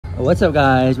What's up,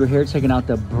 guys? We're here checking out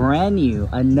the brand new,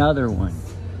 another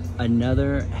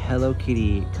Hello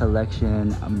Kitty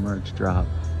collection merch drop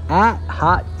at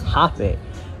Hot Topic.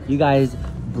 You guys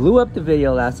blew up the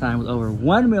video last time with over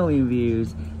 1 million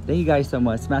views. Thank you guys so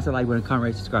much. Smash that like button, comment,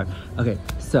 rate, subscribe. Okay,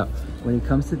 so when it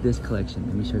comes to this collection,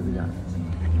 let me show you what we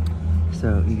got.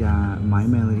 So you got My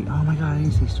Melody. Oh my god, I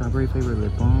didn't see strawberry flavored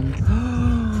lip balm.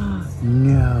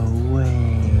 No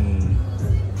way.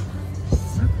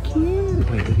 So cute.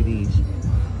 Wait, look at these.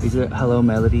 These are Hello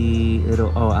Melody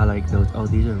little. Oh, I like those. Oh,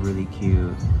 these are really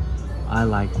cute. I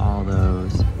like all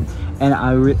those. And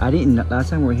I didn't,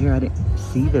 last time we were here, I didn't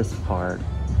see this part.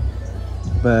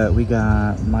 But we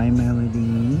got My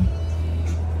Melody.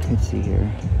 Let's see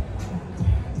here.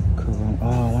 Corona.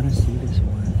 Oh, I want to see this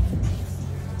one.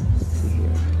 Let's see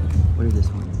here. What is this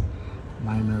one?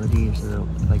 My Melody. There's a little,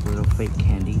 like a little fake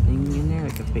candy thing in there,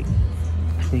 like a fake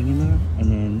thing in there.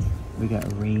 And then we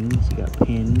got rings. You got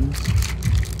pins.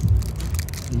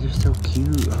 These are so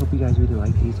cute. I hope you guys really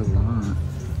like these a lot.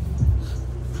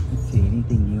 Let's see,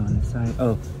 anything new on this side?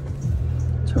 Oh,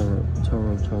 Toro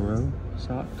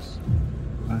socks.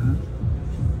 Ooh,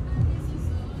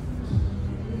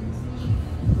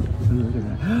 look at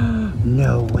that.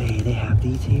 No way, they have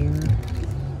these here?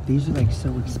 These are like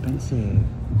so expensive.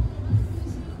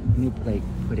 Let me like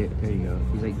put it, there you go.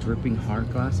 These like dripping heart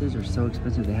glasses are so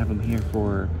expensive. They have them here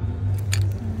for,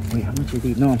 wait, how much are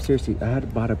these? No, I'm seriously, I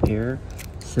had bought a pair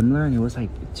similar and it was like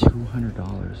 $200,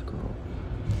 girl.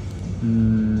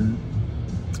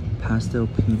 Pastel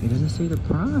pink. It doesn't say the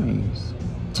price.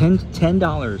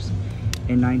 $10.90.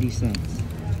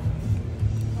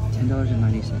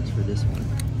 $10.90 for this one.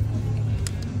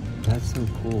 That's so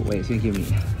cool. Wait, it's gonna give me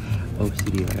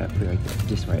OCD. I gotta put it right there,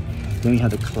 just right. Then you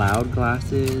have the cloud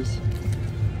glasses.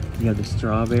 You have the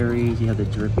strawberries. You have the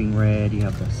dripping red. You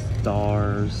have the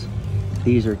stars.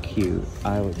 These are cute.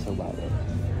 I would so buy it.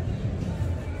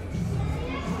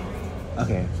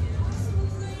 Okay.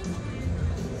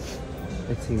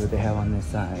 Let's see what they have on this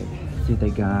side. Let's see what they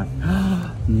got.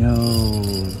 No.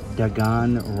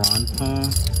 Dagan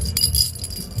Ranpa.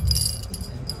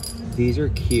 These are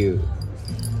cute.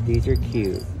 These are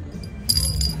cute.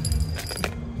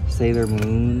 Sailor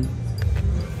Moon.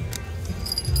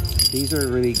 These are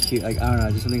really cute. Like, I don't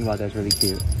know, just something about that's really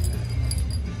cute.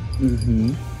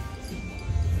 No.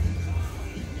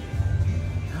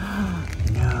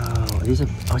 These are,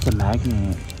 oh, it's a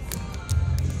magnet.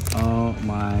 Oh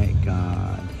my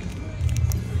god.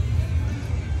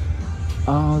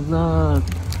 Oh look,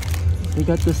 they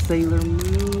got the Sailor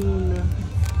Moon.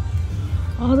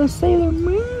 Oh, the Sailor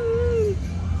Moon.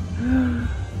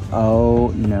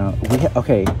 Oh no,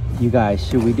 okay, you guys,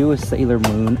 should we do a Sailor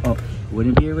Moon? Oh, it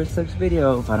wouldn't be a Rich Sucks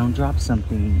video if I don't drop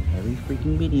something every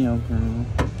freaking video, girl.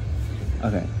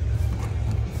 Okay.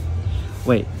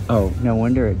 Wait, oh, no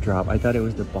wonder it dropped. I thought it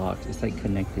was the box. It's like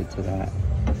connected to that.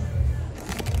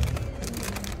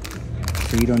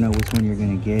 So you don't know which one you're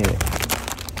gonna get.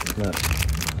 Look,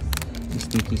 the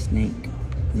sneaky snake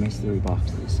mystery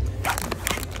boxes.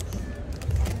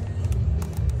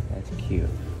 That's cute.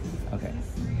 Okay.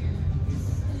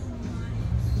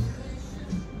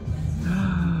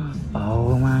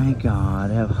 Oh my god,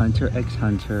 I have Hunter x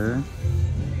Hunter.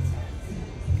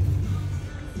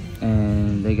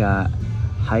 And they got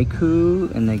Haiku,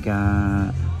 and they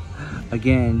got,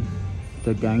 again,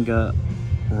 the Danga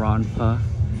Ranpa.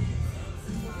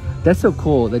 That's so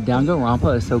cool. The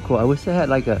Danganronpa is so cool. I wish I had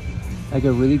like a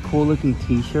really cool looking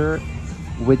t-shirt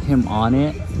with him on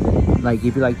it. Like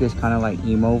give you like this kind of like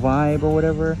emo vibe or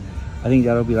whatever. I think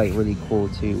that'll be like really cool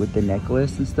too with the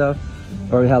necklace and stuff.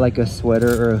 Or it had like a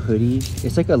sweater or a hoodie.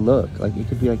 It's like a look. Like it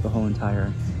could be like a whole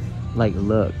entire like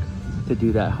look to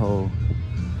do that whole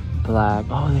black.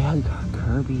 Oh, they had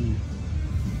Kirby.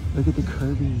 Look at the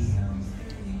Kirby.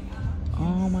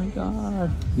 Oh my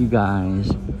god. You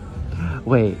guys.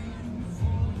 Wait.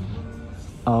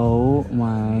 Oh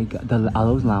my god. Are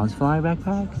those Loungefly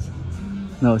backpacks?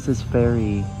 No, it says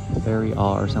Fairy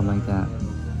All or something like that.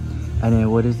 And then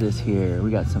what is this here? We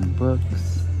got some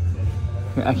books.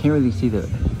 I can't really see the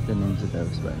names of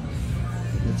those, but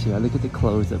let's see. I look at the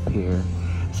clothes up here.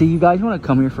 See, you guys want to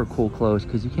come here for cool clothes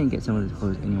because you can't get some of these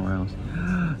clothes anywhere else.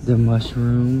 The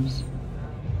mushrooms.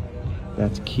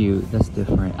 That's cute. That's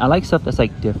different. I like stuff that's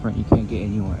like different. You can't get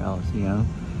anywhere else, you know?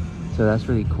 So that's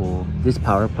really cool. This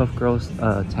Powerpuff Girls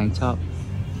tank top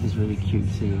is really cute.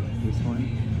 See this one?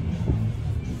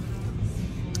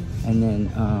 And then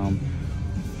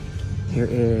here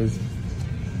is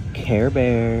Care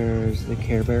Bears, the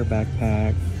Care Bear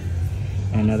backpack.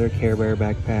 Another Care Bear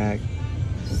backpack.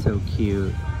 So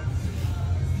cute.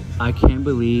 I can't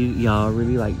believe y'all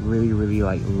really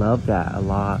love that a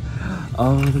lot.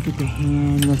 Oh, look at the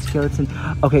hand and the skeleton.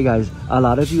 Okay guys, a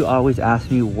lot of you always ask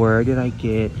me where did I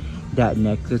get that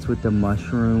necklace with the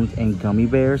mushrooms and gummy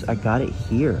bears. I got it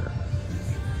here.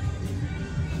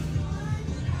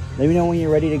 Let me know when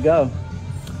you're ready to go.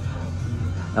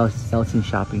 Elton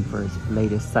shopping for his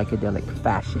latest psychedelic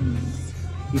fashions.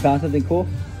 You found something cool?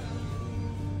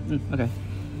 Okay.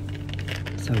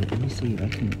 So let me see if I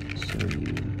can show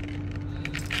you.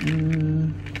 It's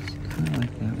kind of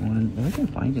like that one. If I can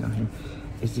find it on here.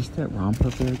 Is this that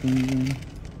Rompa bear thing again?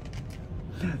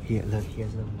 Here, look, he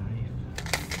has a little knife.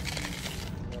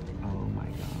 Oh my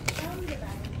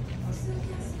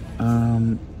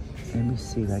god. Let me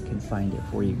see if I can find it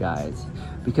for you guys.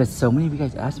 Because so many of you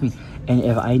guys asked me, and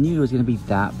if I knew it was gonna be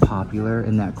that popular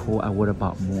and that cool, I would have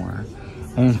bought more.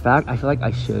 And in fact, I feel like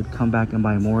I should come back and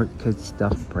buy more because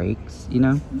stuff breaks, you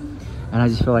know? And I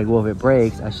just feel like, well, if it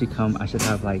breaks, I should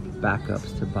have like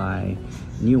backups to buy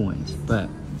new ones. But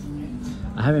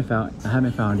I haven't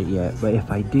found it yet. But if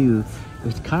I do,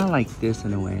 it's kind of like this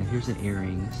in a way. Here's the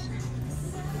earrings.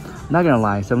 I'm not gonna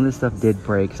lie, some of this stuff did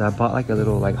break because I bought like a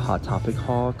little like Hot Topic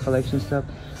haul collection stuff.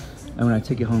 And when I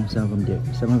took it home, some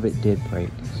of it did break.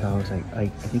 So I was like I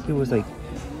think it was like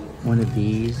one of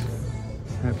these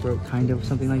that broke, kind of,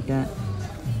 something like that.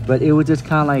 But it was just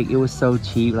kind of like, it was so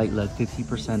cheap, like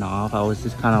 50% off. I was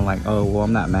just kind of like, oh, well,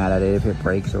 I'm not mad at it if it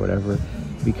breaks or whatever,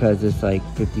 because it's like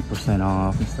 50%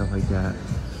 off and stuff like that.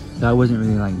 So I wasn't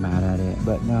really like mad at it.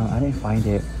 But no, I didn't find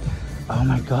it. Oh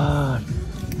my god.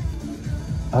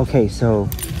 Okay, so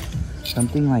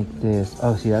something like this.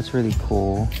 Oh, see, that's really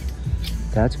cool.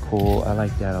 That's cool. I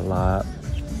like that a lot.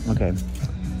 Okay.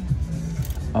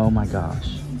 Oh my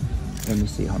gosh. Let me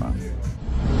see. Hold on.